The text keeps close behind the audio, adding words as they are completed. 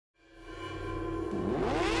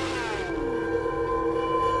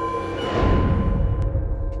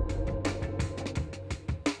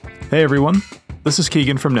Hey everyone, this is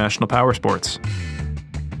Keegan from National Powersports.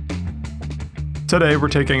 Today we're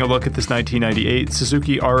taking a look at this 1998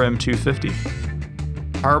 SUZUKI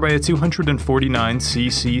RM250. Powered by a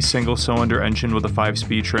 249cc single-cylinder engine with a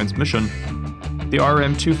 5-speed transmission, the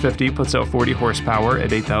RM250 puts out 40 horsepower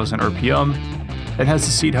at 8,000 RPM and has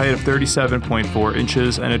a seat height of 37.4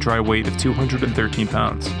 inches and a dry weight of 213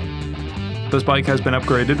 pounds. This bike has been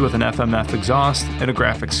upgraded with an FMF exhaust and a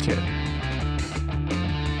graphics kit.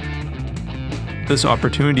 This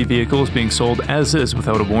opportunity vehicle is being sold as is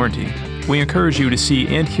without a warranty. We encourage you to see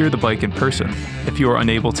and hear the bike in person. If you are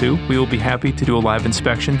unable to, we will be happy to do a live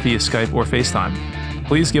inspection via Skype or FaceTime.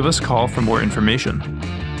 Please give us a call for more information.